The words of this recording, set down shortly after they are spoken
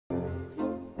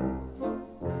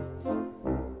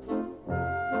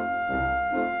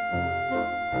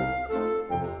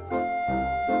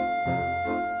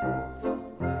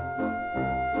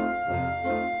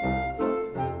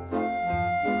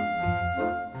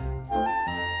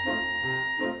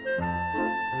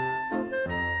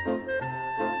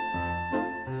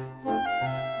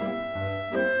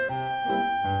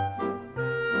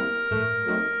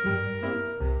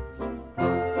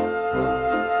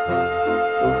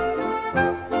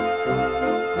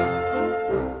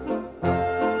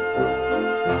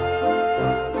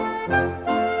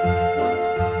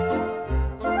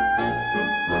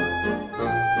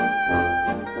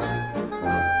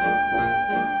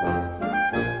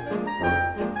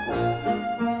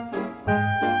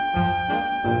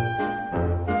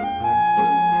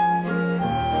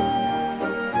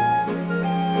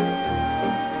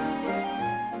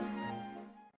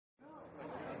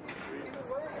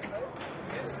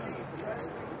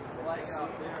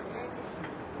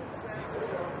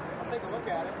take a look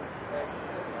at it.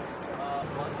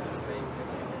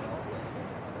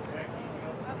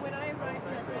 When I arrived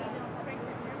at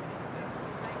Frankfurt,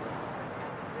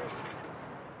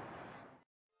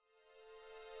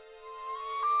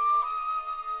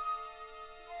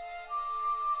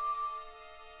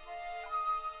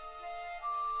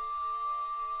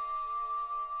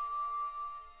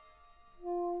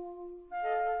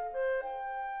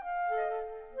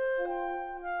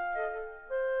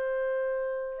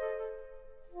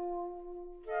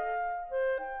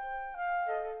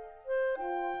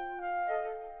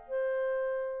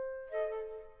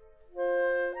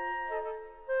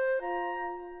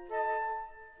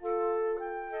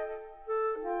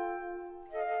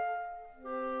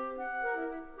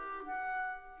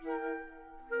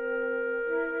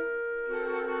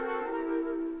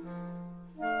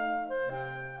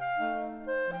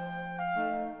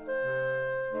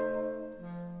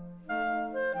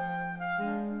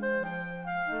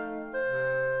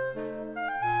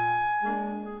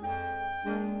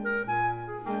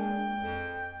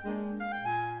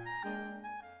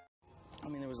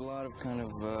 There was a lot of kind of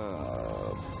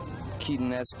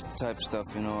Keaton-esque type stuff,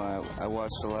 you know. I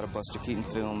watched a lot of Buster Keaton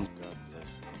films.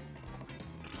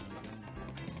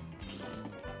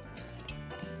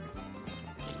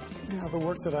 You know, the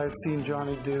work that I had seen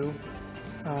Johnny do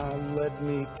led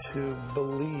me to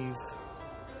believe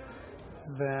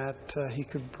that he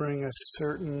could bring a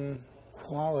certain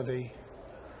quality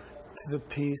to the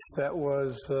piece that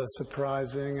was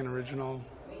surprising and original,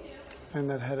 and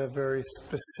that had a very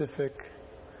specific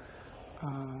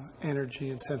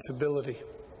energy and sensibility.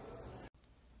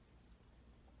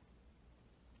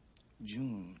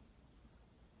 Joon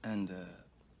and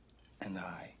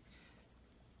I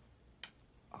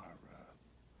are...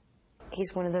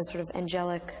 He's one of those sort of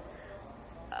angelic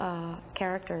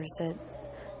characters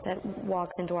that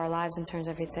walks into our lives and turns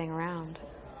everything around.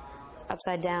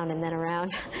 Upside down and then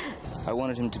around. I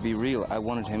wanted him to be real. I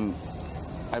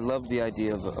loved the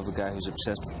idea of a guy who's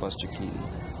obsessed with Buster Keaton.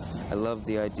 I loved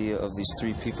the idea of these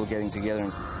three people getting together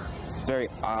in a very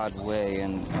odd way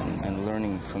and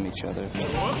learning from each other.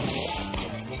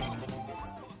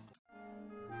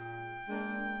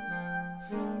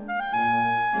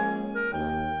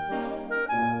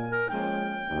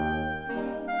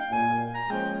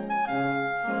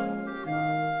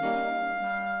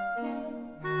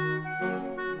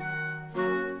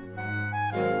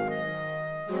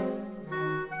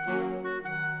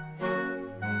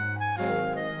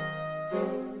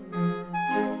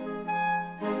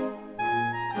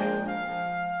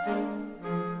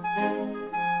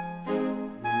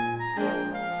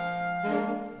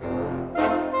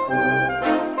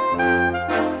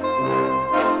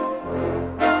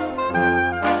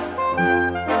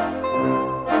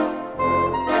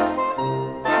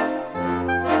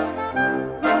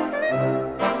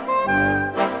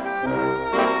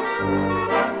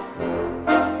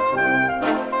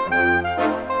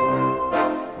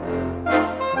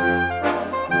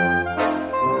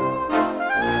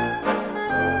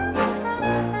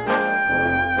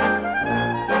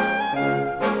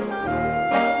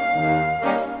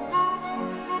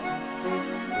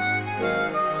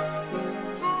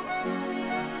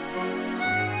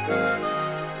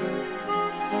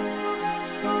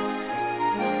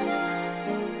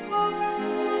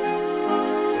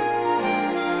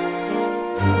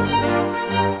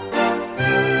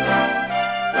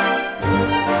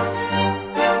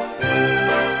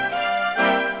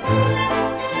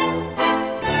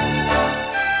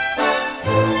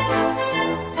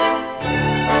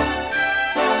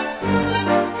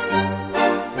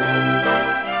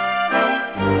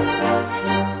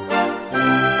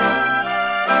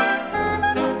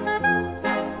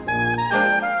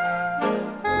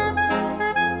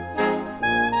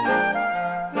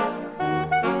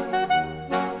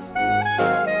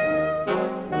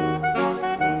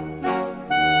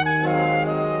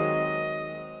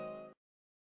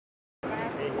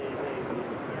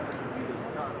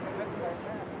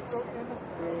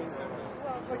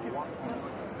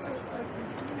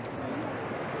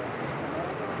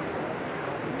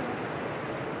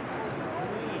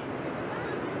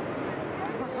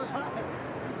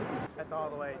 That's all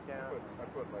the way down. I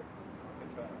put like...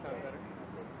 Sounds better.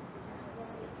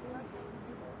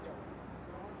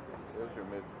 There's your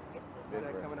mid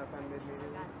range. Coming up on mid-meter?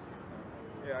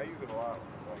 Yeah, I use it a lot.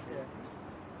 Like,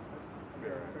 yeah.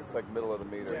 It's like middle of the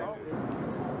meter. Yeah.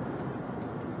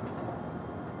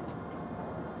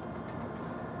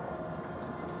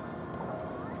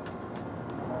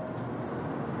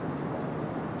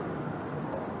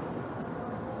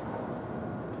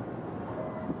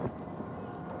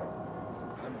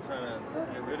 I'm trying to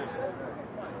get rid of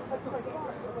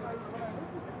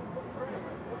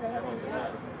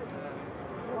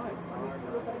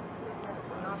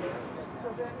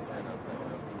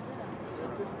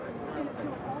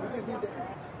Why?